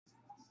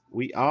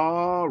We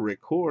are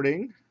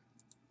recording.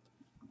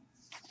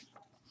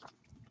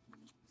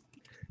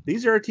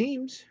 These are our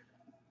teams.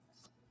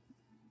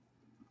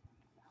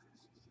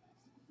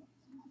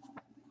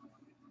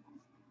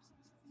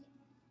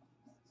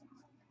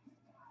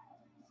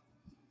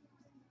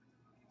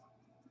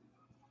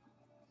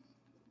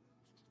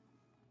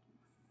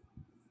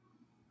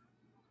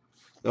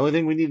 The only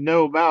thing we need to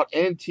know about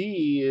NT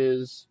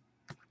is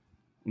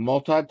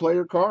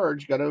multiplayer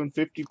cards. Got to own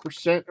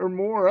 50% or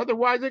more.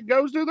 Otherwise, it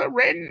goes to the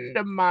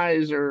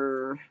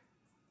randomizer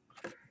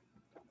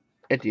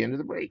at the end of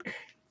the break.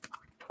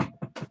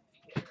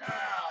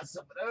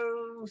 Some of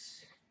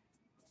those.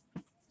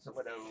 Some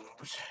of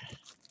those.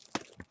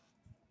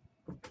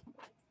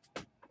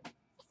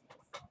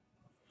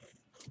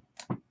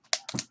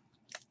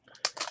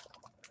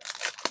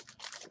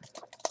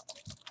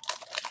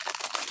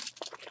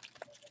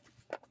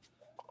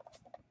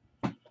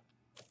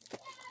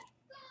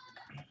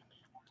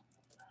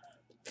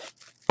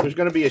 There's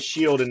going to be a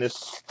shield in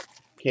this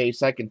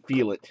case. I can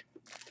feel it.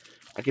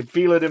 I can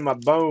feel it in my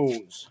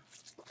bones.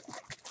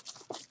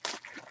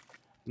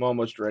 I'm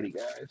almost ready,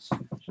 guys.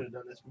 Should have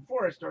done this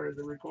before I started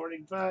the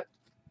recording, but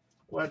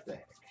what the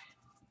heck.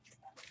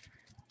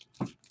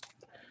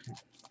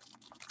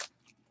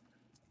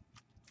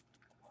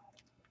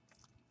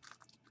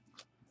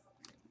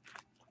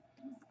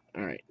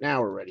 All right,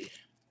 now we're ready.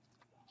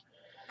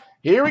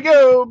 Here we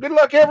go. Good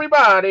luck,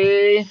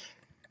 everybody.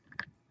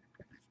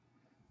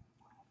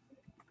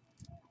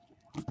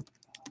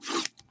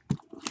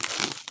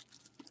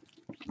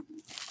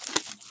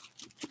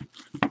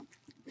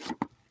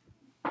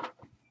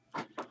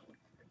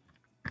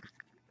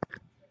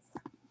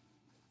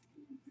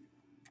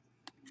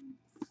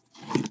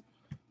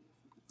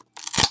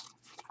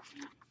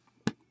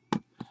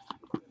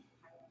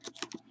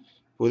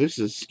 Well, this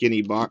is a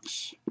skinny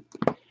box.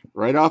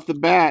 Right off the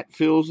bat,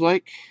 feels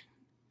like.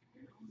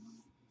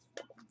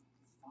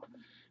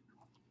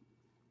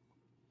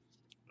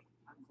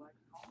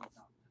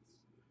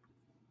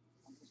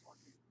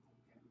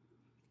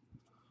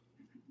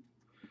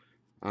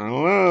 I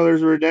don't know.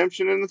 There's a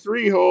redemption in the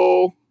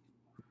 3-hole.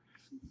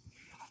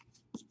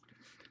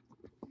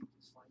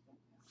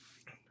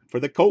 For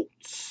the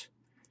Colts.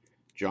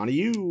 Johnny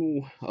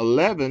U.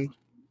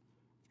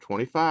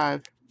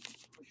 11/25.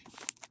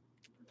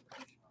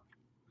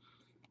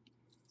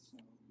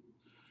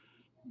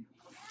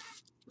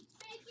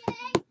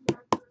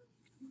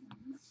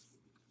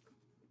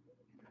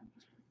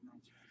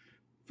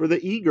 For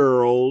the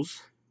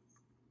E-Girls.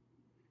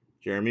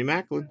 Jeremy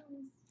Maclin.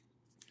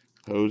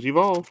 Hose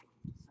Evolve.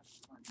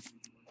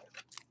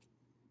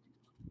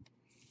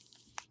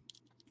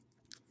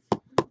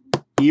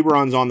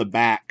 Ebron's on the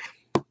back.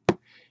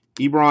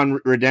 Ebron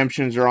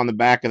redemptions are on the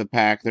back of the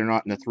pack. They're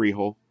not in the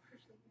 3-hole.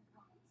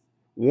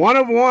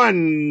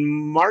 1/1,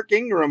 Mark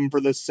Ingram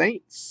for the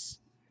Saints.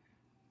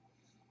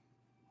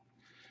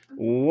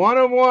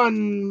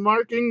 1/1,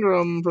 Mark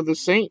Ingram for the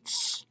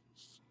Saints.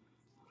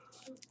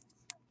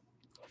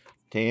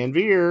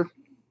 Tanvir.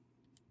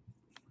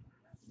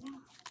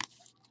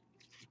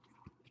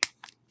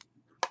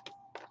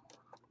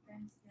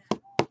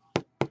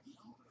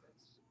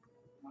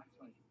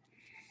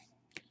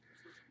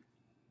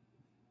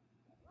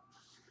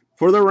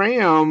 For the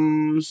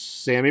Rams,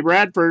 Sammy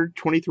Bradford,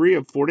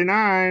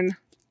 23/49.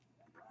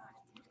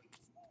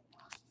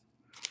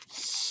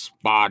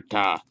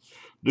 Sparta.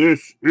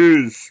 This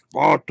is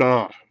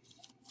Sparta.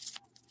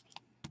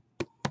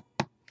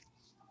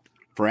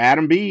 For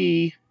Adam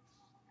B.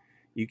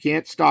 You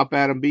can't stop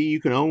Adam B. You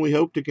can only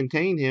hope to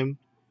contain him.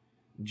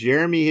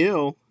 Jeremy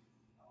Hill,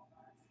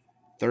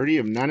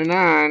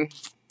 30/99.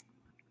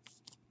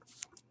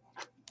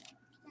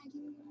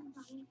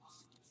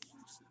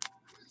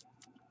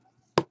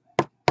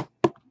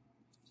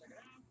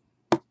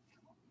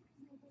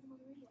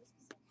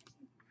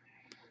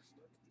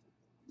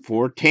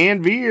 For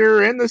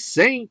Tanvir and the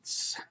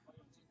Saints,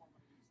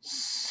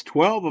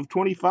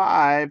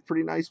 12/25.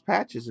 Pretty nice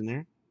patches in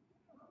there.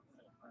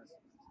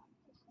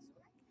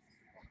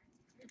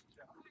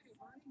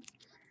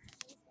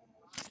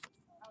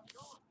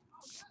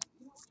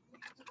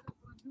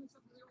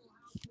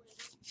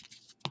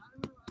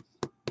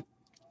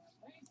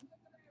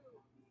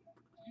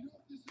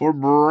 For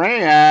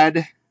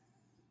Brad,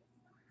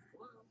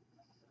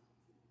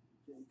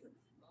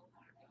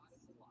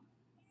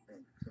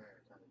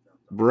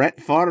 Brett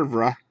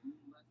Favre,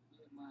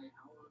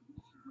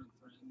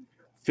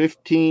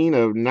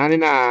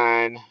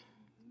 15/99.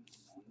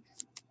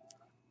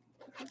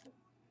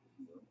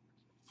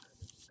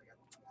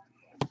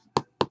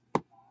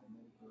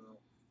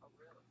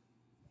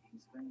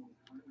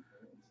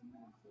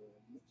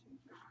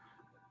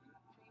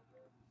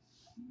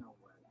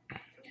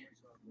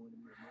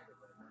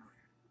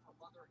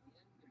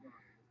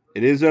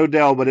 It is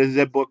Odell, but it is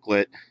a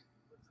booklet.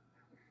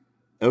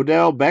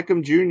 Odell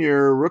Beckham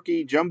Jr.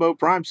 Rookie Jumbo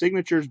Prime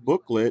Signatures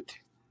booklet.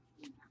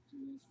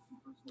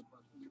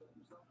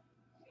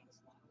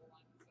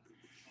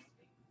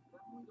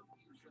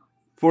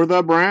 For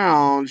the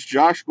Browns,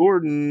 Josh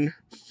Gordon.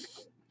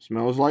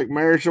 Smells like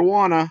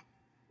marijuana.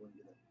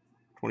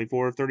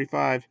 24 of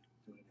 35.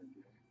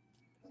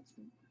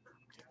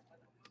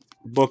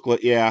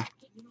 Booklet, yeah.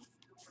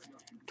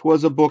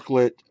 Twas a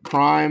booklet.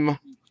 Prime,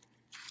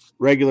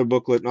 regular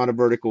booklet, not a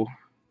vertical.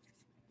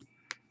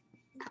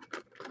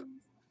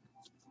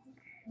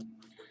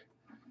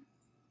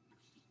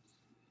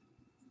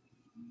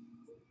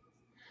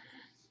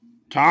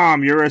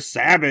 Tom, you're a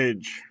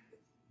savage.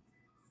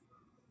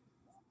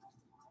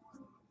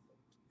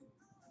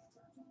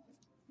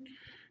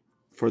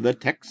 For the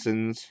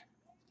Texans.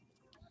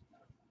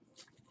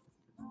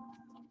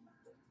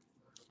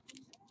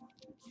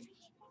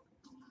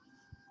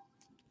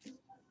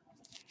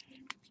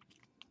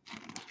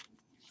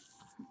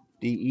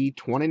 DE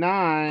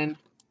 29.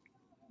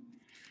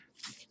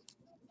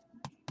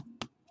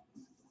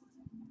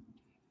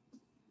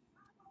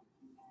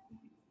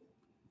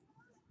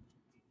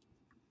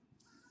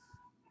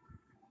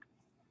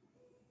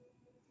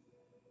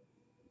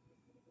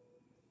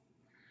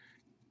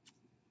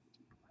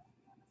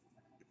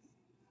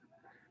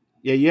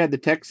 Yeah, you had the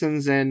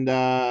Texans and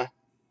the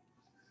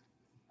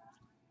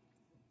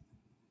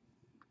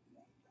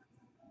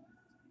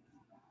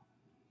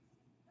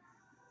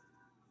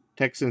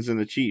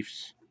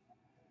Chiefs.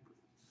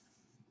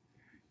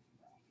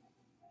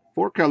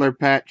 4-color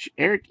patch.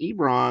 Eric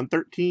Ebron,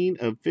 13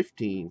 of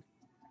 15.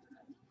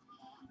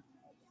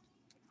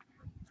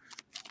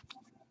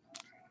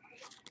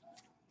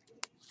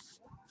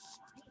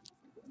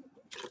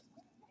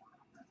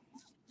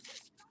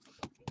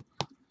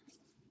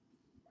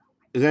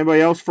 Is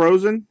anybody else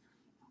frozen?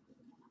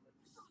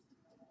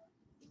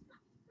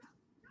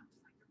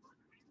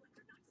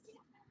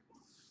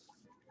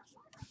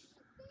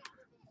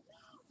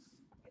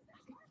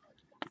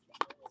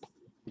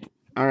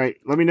 All right.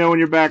 Let me know when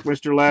you're back,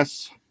 Mr.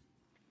 Les.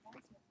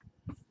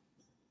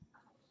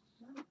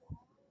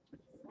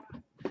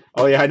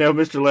 Oh, yeah, I know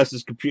Mr.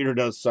 Les's computer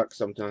does suck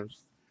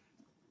sometimes.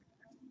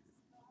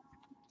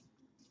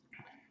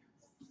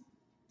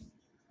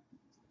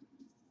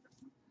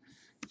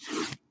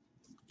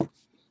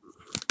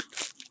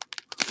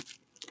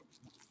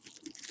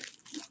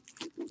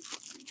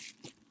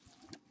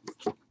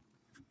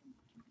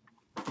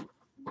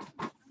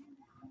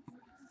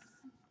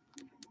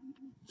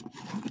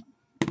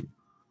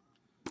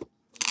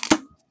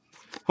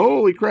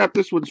 Holy crap,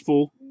 this one's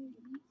full.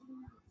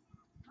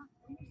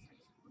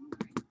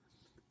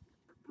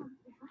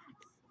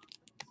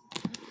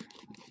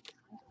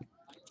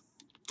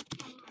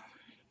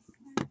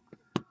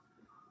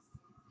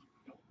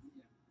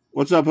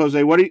 What's up,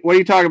 Jose? What are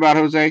you talking about,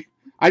 Jose?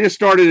 I just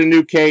started a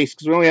new case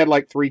because we only had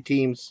like 3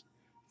 teams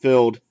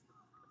filled.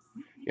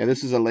 Yeah,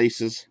 this is a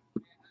Laces.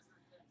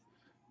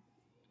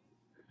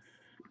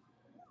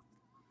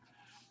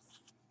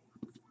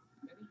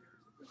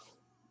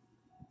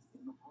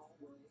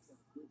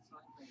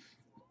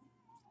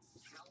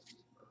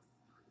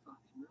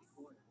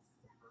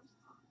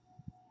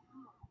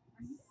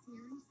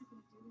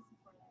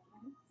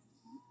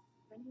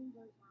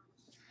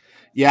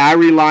 Yeah, I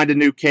relined a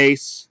new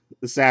case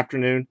this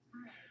afternoon.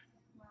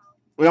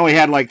 We only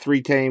had like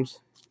 3 teams.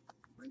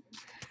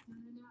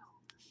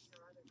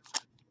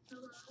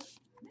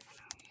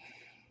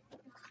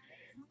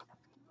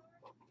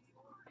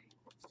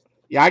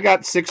 Yeah, I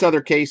got 7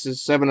 other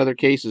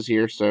cases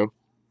here, so.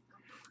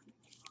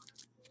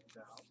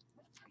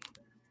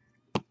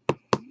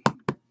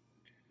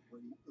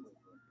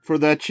 For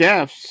the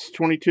Chiefs,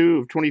 22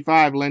 of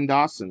 25, Len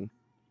Dawson.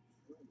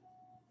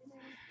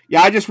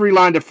 Yeah, I just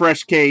relined a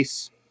fresh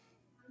case.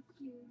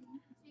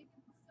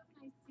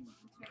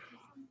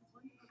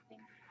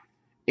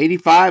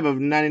 $85 of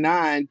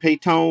 99,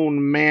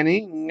 Peyton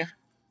Manning.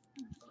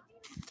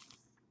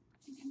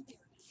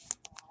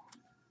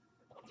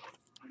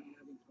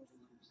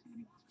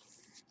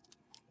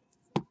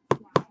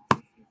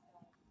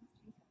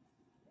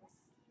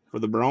 For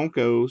the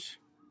Broncos.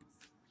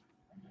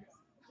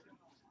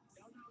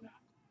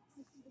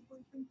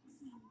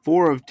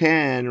 4 of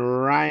 10,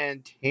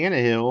 Ryan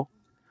Tannehill.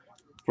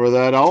 For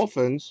the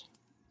Dolphins.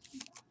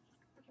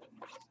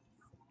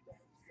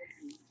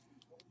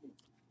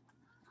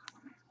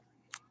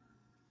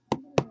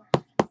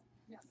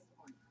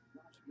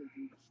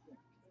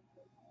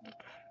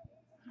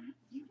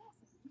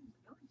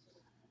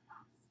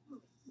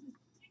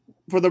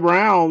 For the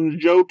Browns,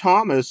 Joe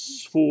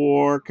Thomas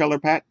for color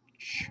patch.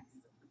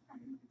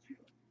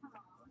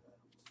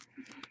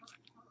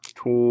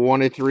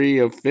 23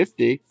 of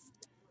 50.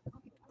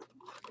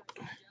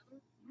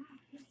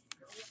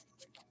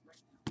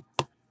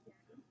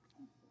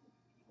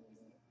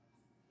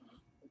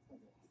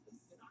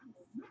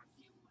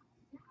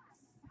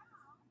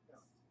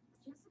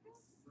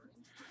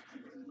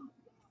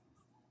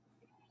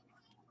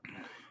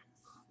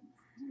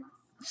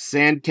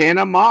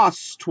 Santana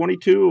Moss,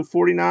 22 of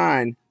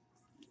 49.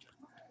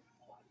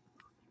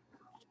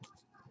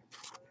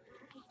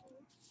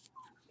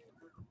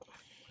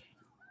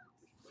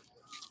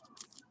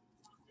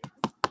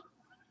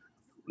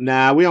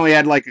 Nah, we only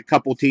had like a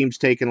couple teams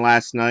taken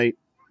last night,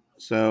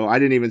 so I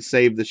didn't even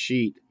save the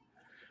sheet.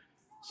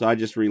 So I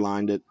just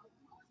relined it.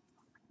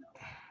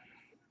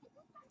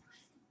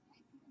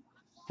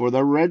 for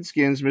the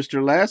Redskins,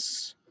 Mr.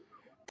 Les.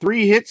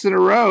 3 hits in a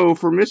row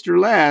for Mr.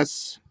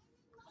 Les.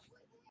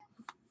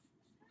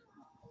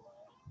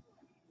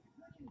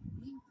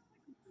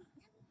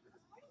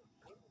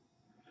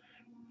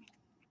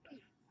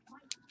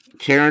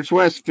 Terrence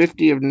West,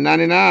 50 of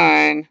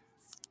 99.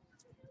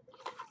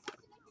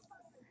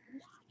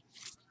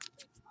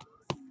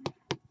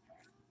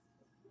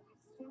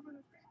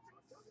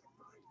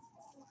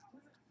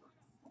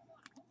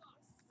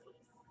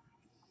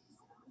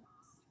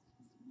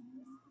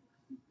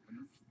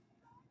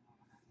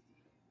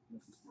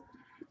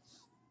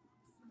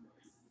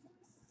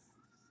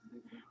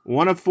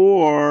 One of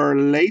 4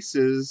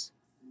 laces.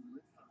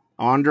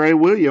 Andre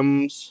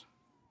Williams.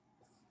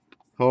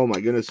 Oh my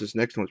goodness, this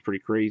next one's pretty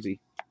crazy.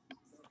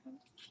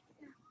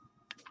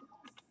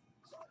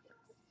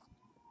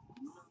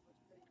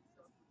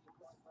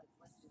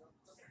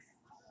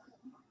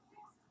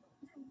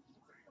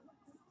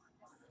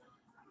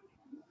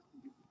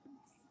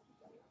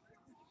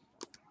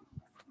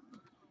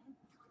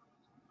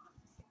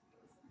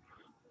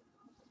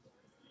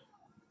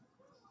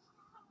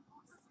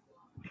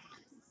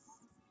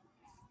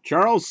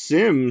 Charles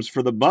Sims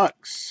for the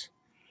Bucks.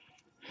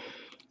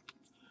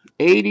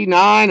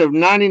 89 of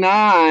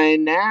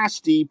 99.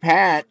 Nasty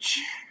patch.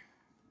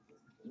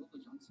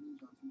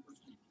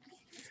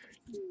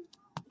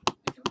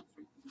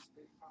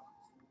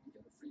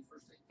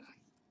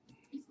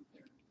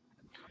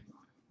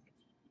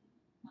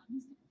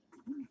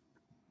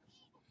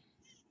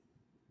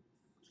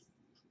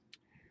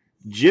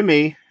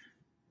 Jimmy,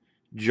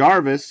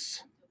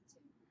 Jarvis,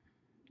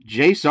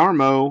 Jace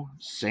Armo,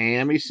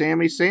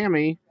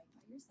 Sammy.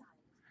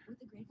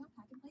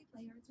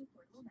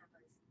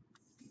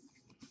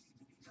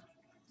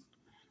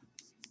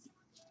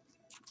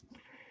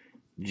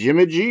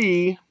 Jimmy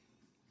G.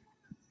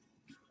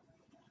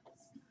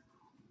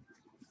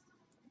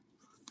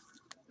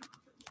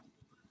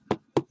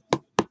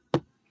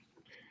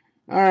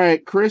 All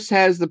right, Chris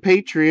has the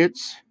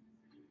Patriots.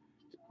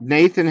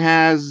 Nathan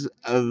has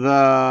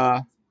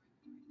the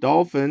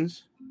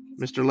Dolphins.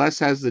 Mr. Les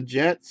has the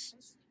Jets.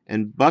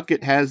 And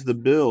Bucket has the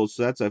Bills.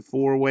 So that's a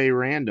 4-way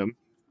random.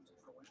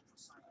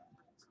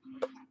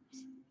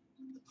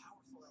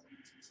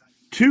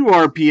 2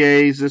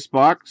 RPAs this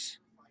box.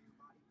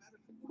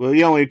 Well,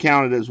 you only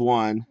counted as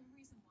 1.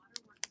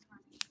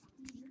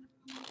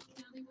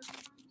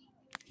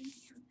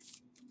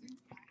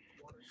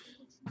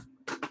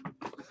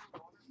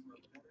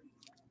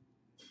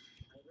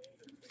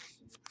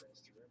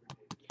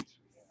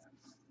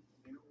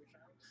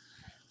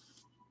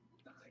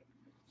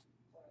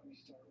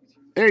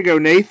 There you go,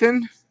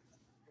 Nathan.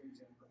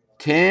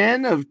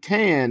 10 of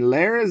 10.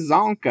 Lara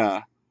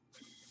Zonka.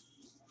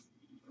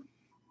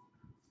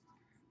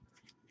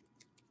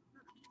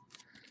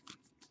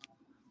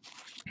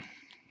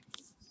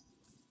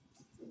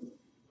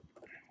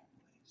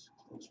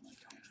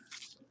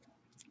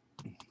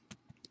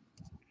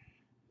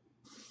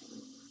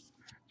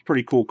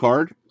 Pretty cool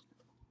card.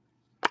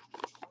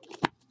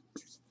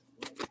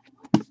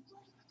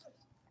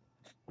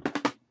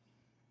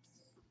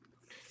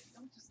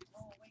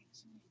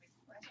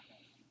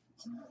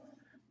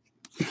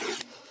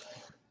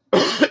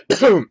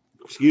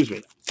 Excuse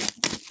me.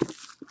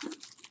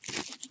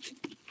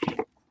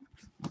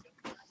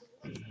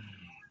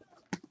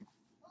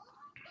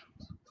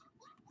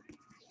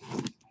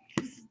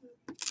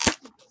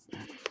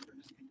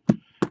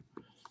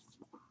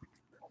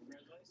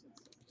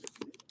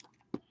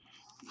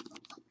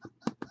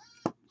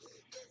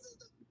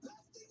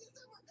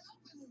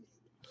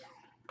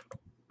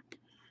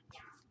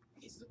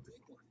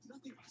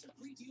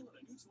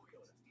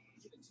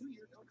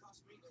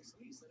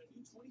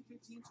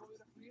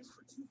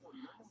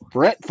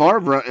 Brett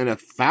Favre in a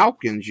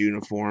Falcons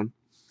uniform.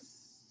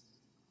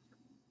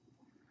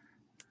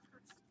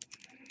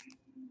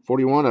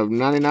 41 of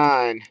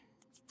 99.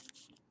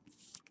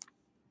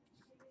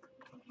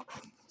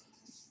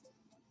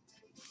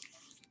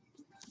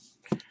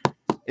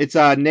 It's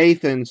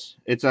Nathan's.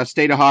 It's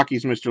State of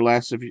Hockey's, Mr.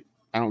 Les.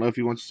 I don't know if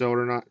he wants to sell it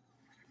or not.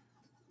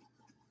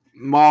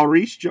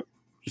 Maurice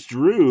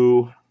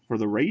Drew for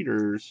the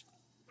Raiders.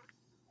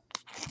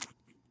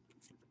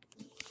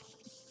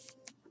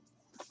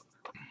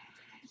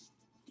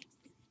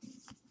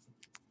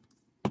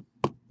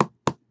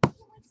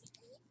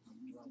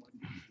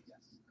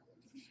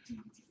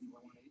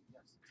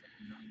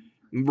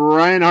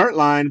 Brian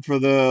Hartline for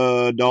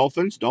the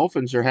Dolphins.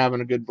 Dolphins are having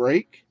a good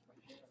break.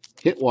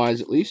 Hit-wise,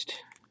 at least.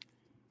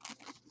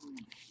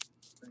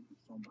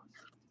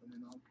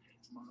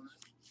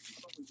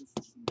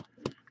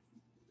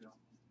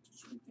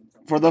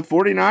 For the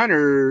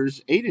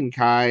 49ers, Aiden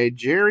Kai,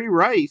 Jerry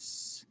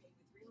Rice.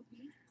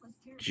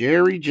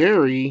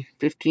 Jerry,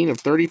 15 of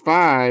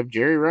 35,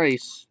 Jerry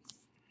Rice.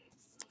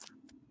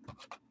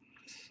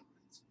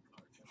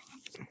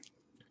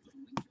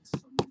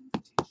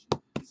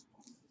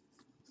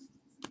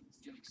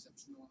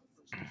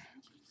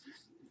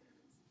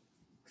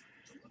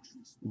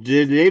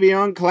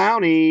 Jadeveon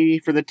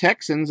Clowney for the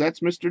Texans.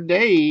 That's Mr.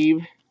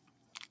 Dave.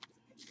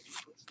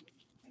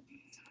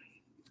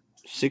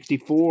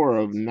 64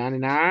 of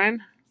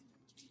 99.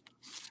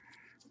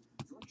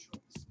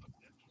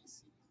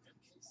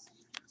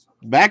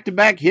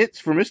 Back-to-back hits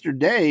for Mr.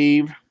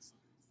 Dave.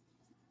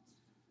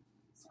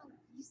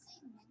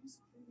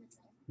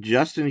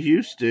 Justin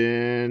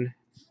Houston,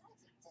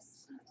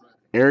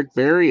 Eric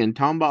Berry, and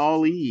Tamba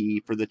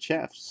Ali for the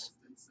Chiefs.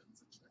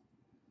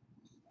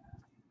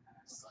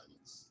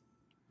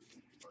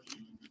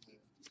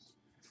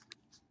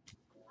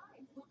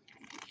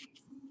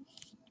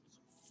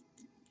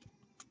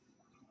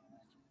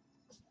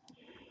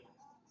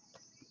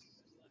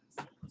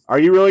 Are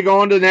you really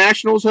going to the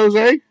Nationals,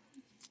 Jose?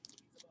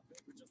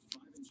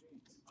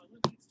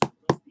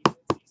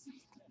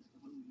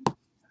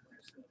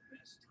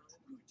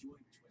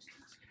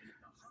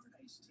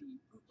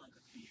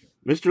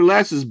 Mr.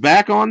 Les is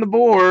back on the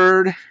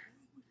board.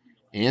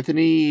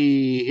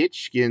 Anthony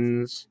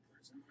Hitchkins,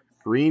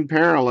 green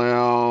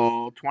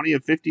parallel, 20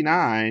 of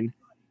 59.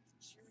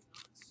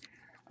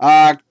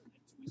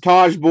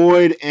 Taj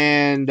Boyd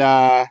and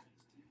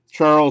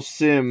Charles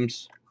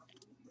Sims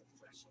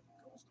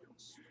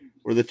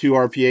were the two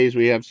RPAs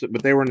we have,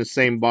 but they were in the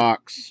same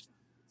box.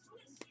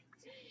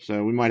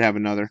 So we might have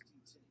another.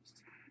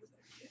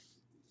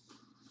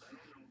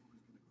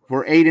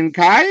 For Aiden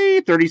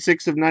Kai,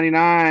 36 of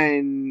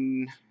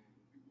 99.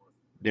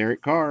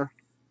 Derek Carr.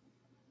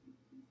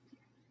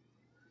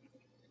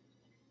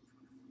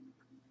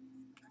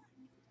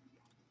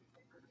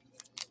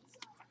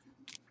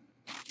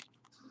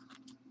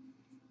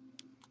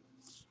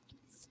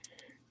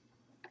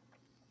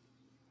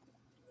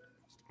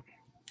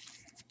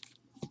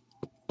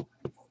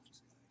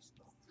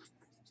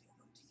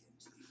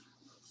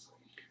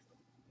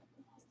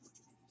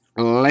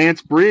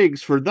 Lance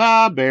Briggs for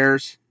the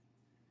Bears.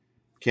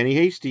 Kenny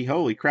Hasty.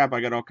 Holy crap, I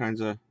got all kinds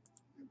of...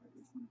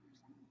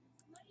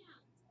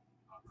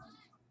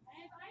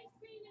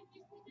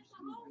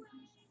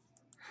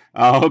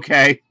 Oh,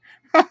 okay.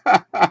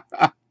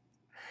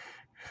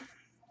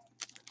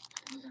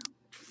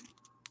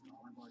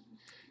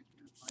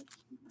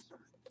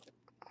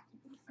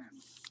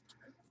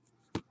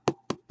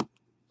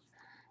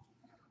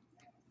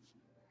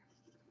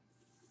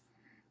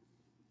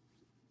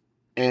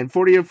 And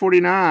 40 of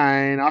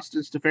 49,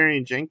 Austin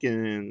Stefarian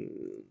Jenkins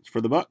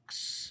for the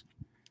Bucks.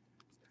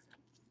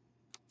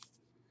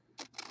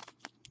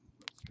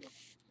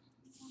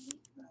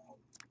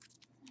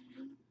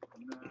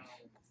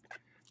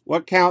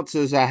 What counts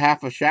as a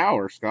half a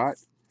shower, Scott?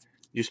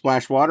 You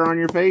splash water on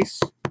your face?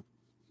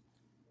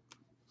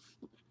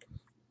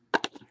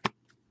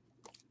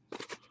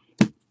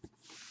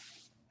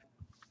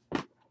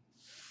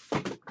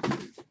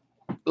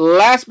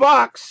 Last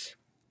box.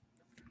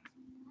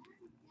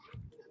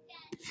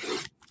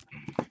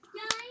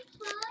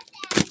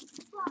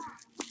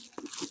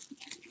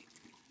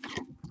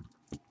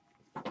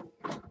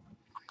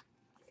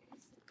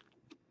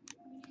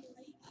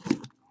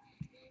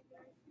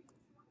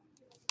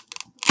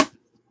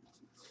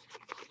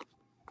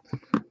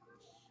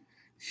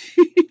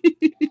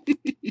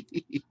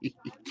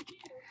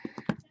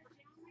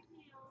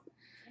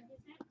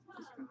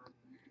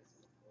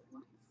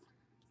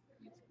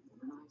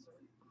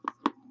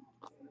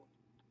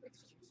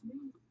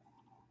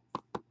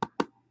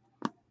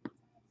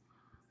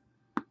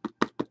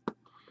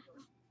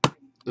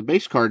 The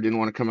base card didn't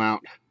want to come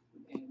out.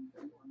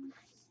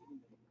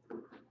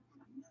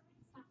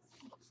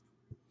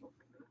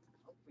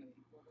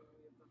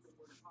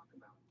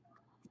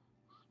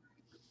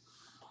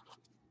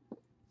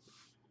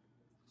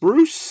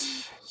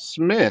 Bruce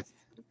Smith,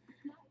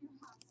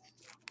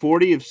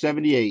 40 of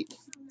 78.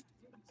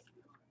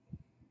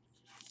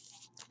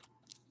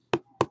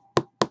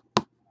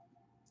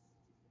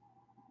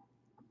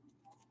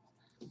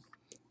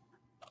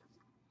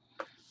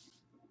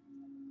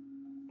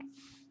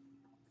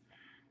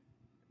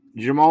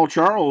 Jamal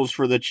Charles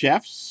for the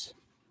Chiefs.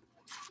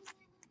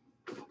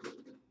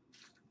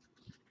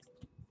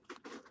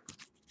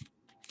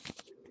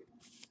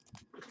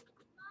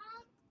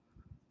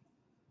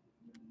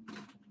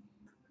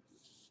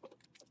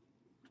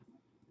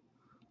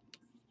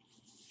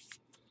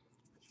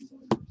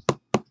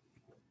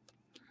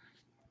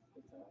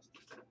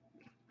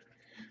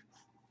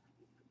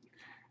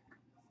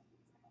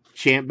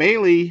 Champ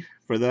Bailey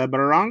for the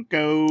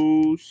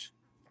Broncos.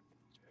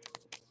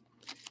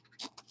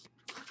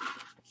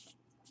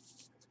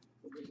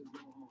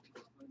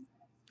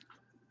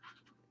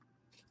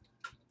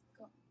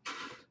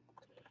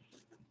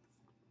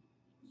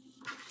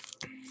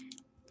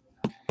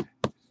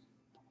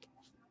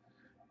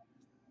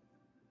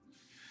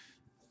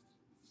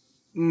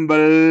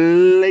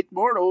 Blake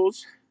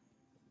Bortles,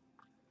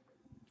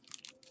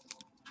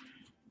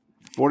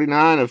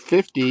 49 of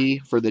 50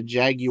 for the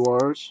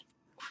Jaguars.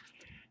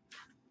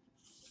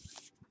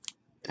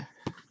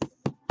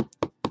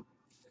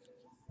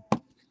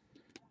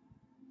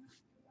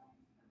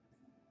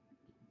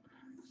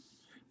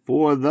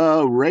 For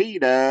the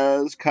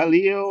Raiders,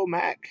 Khalil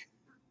Mack.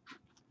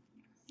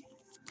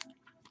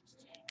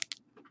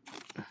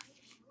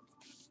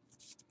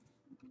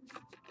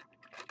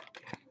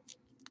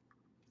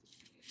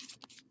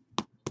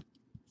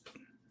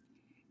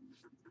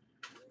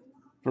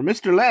 For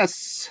Mr.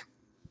 Les.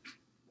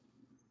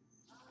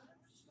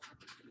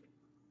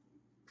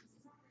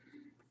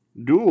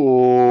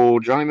 Duel.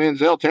 Johnny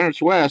Manziel,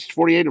 Terrence West,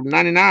 48 of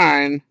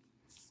 99.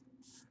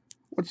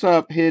 What's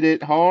up, Hit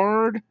It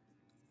Hard?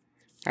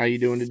 How you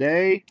doing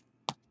today?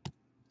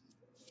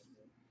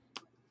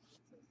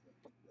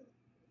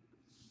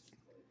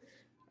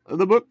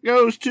 The book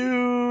goes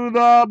to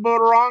the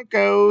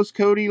Broncos,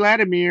 Cody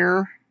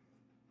Latimer.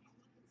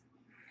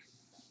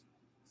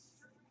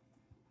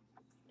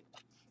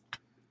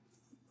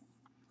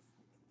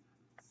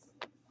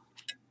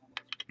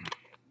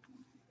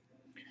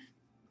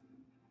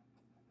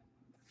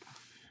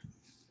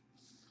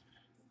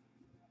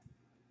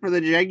 For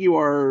the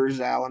Jaguars,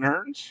 Allen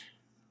Hurns.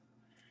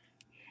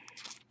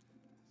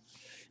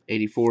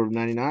 84 of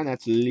 99.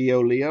 That's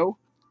Leo.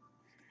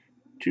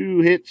 2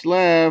 hits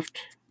left.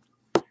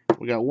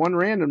 We got 1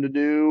 random to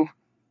do.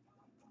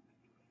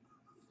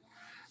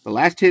 The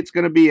last hit's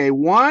going to be a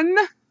 1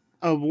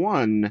 of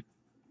 1.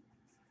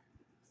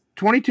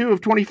 22 of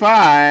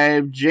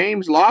 25.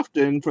 James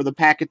Lofton for the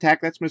Pack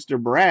Attack. That's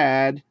Mr.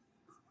 Brad.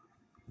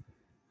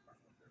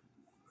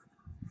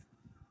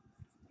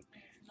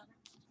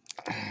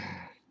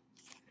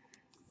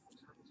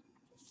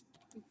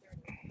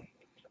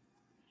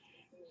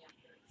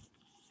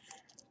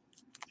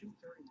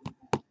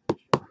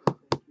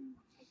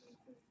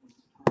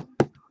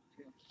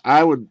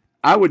 I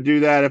would do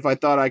that if I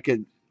thought I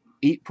could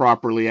eat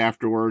properly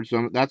afterwards.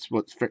 That's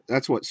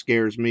what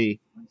scares me.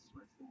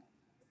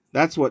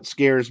 That's what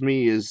scares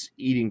me is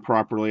eating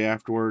properly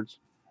afterwards.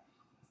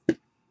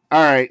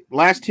 All right,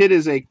 last hit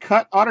is a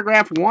cut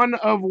autograph 1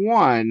 of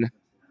 1.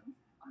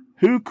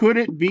 Who could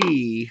it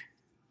be?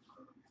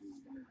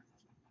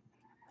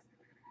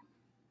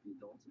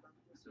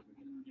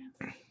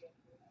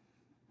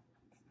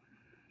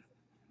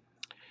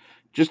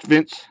 Just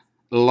Vince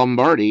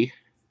Lombardi.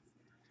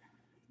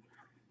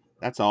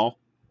 That's all.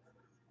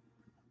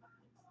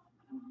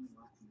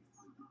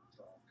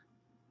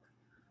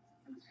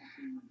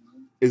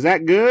 Is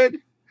that good?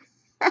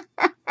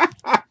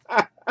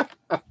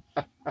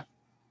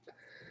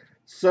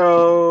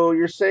 So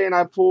you're saying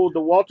I pulled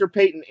the Walter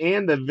Payton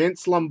and the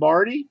Vince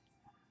Lombardi?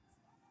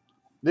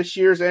 This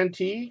year's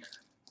NT?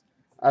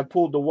 I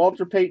pulled the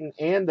Walter Payton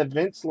and the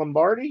Vince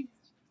Lombardi?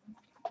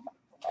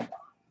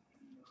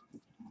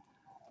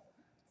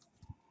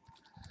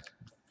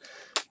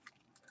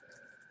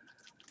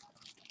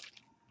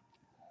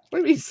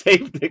 Let me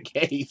save the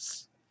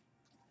case.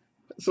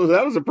 So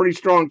that was a pretty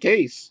strong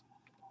case.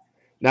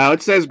 Now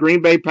it says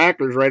Green Bay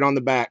Packers right on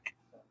the back.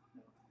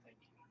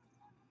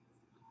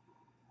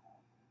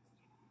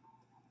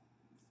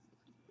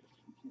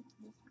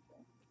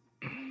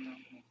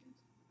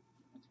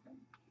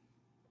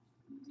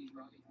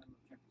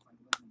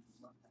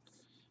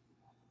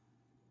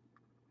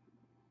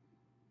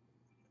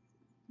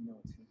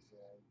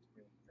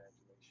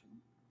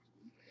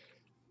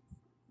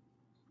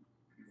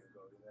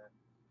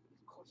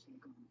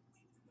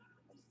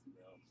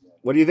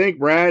 What do you think,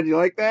 Brad? You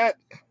like that?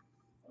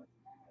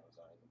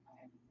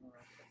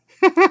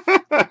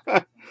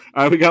 All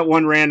right, we got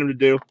 1 random to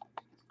do.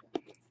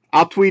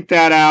 I'll tweet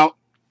that out.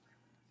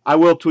 I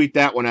will tweet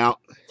that one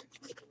out.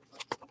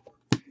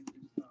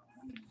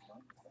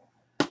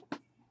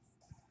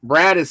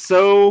 Brad is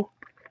so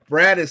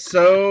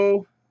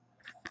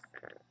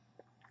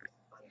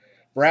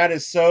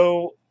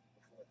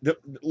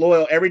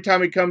loyal. Every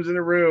time he comes in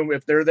the room,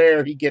 if they're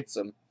there, he gets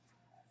them.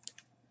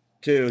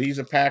 Too. He's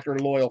a Packer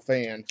loyal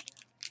fan.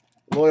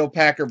 Loyal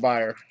Packer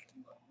buyer.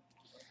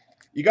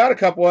 You got a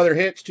couple other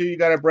hits, too. You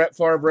got a Brett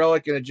Favre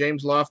relic and a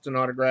James Lofton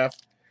autograph.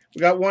 We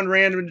got 1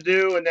 random to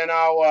do, and then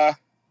I'll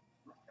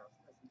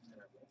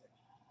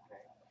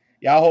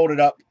hold it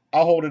up.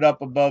 I'll hold it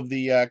up above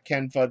the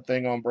Ken Fudd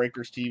thing on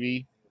Breakers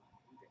TV.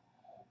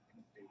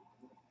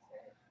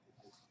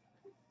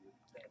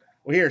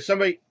 Well, here,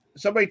 somebody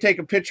take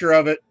a picture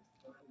of it.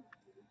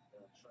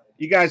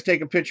 You guys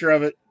take a picture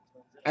of it.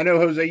 I know,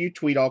 Jose, you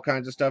tweet all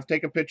kinds of stuff.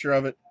 Take a picture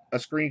of it, a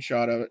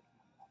screenshot of it.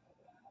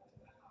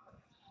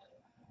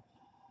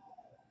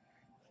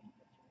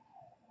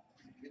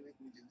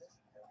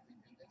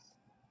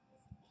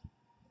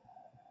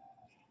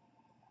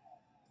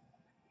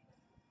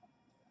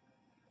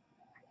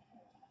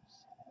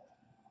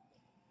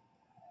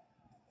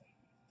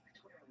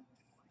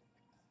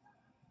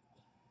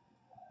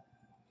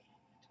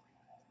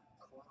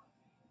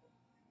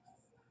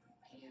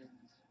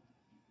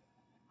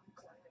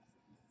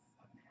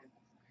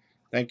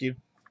 Thank you.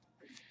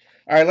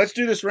 All right, let's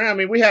do this round. I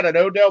mean, we had an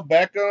Odell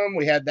Beckham.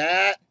 We had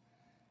that.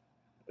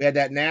 We had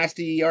that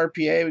nasty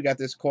RPA. We got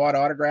this quad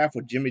autograph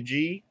with Jimmy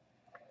G.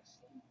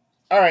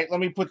 All right, let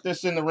me put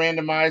this in the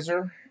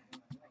randomizer.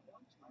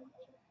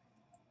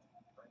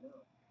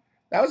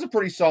 That was a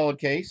pretty solid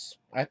case,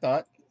 I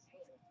thought.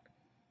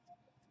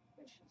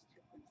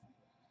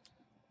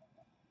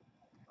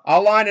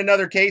 I'll line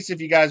another case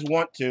if you guys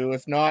want to.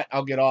 If not,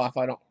 I'll get off.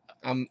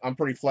 I'm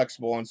pretty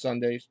flexible on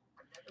Sundays.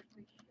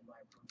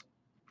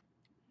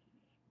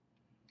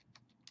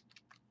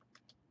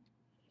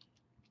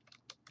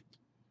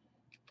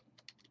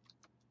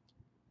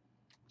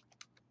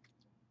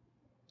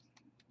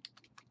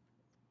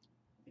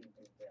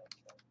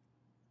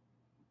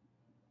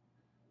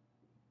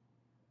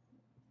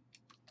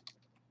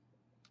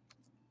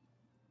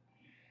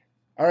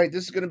 All right,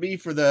 this is going to be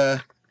for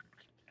the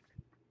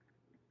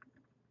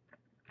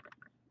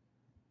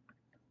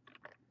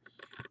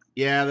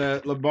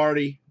the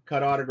Lombardi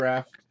cut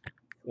autograph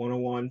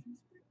 101.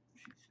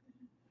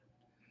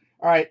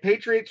 All right,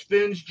 Patriots,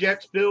 Fins,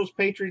 Jets, Bills.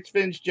 Patriots,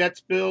 Fins, Jets,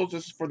 Bills.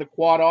 This is for the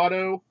quad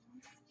auto.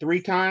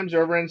 3 times,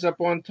 whoever ends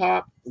up on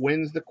top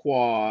wins the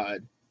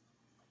quad.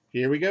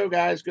 Here we go,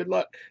 guys. Good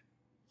luck.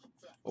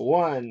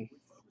 1.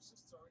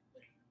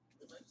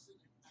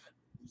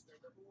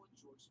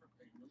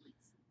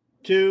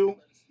 2.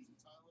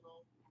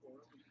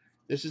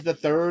 This is the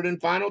 3rd and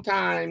final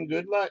time.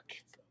 Good luck.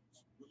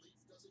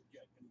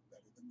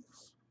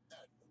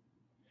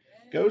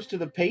 Goes to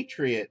the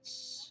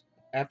Patriots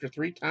after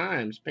 3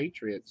 times.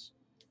 Patriots.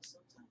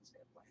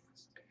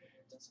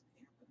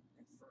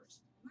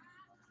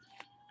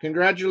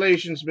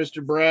 Congratulations,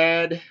 Mr.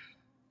 Brad.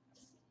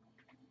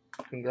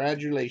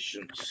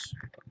 Congratulations.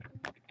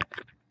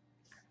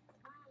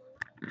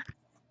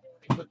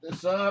 Put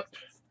this up.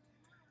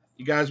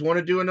 You guys want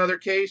to do another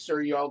case, or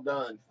are you all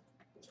done?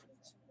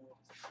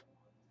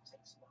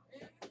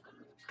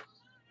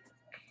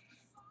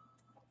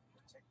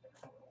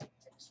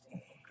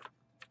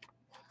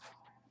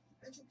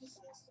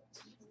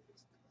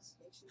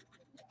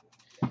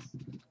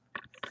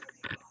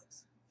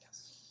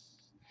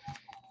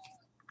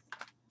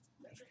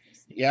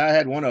 Yeah, I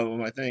had one of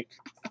them, I think.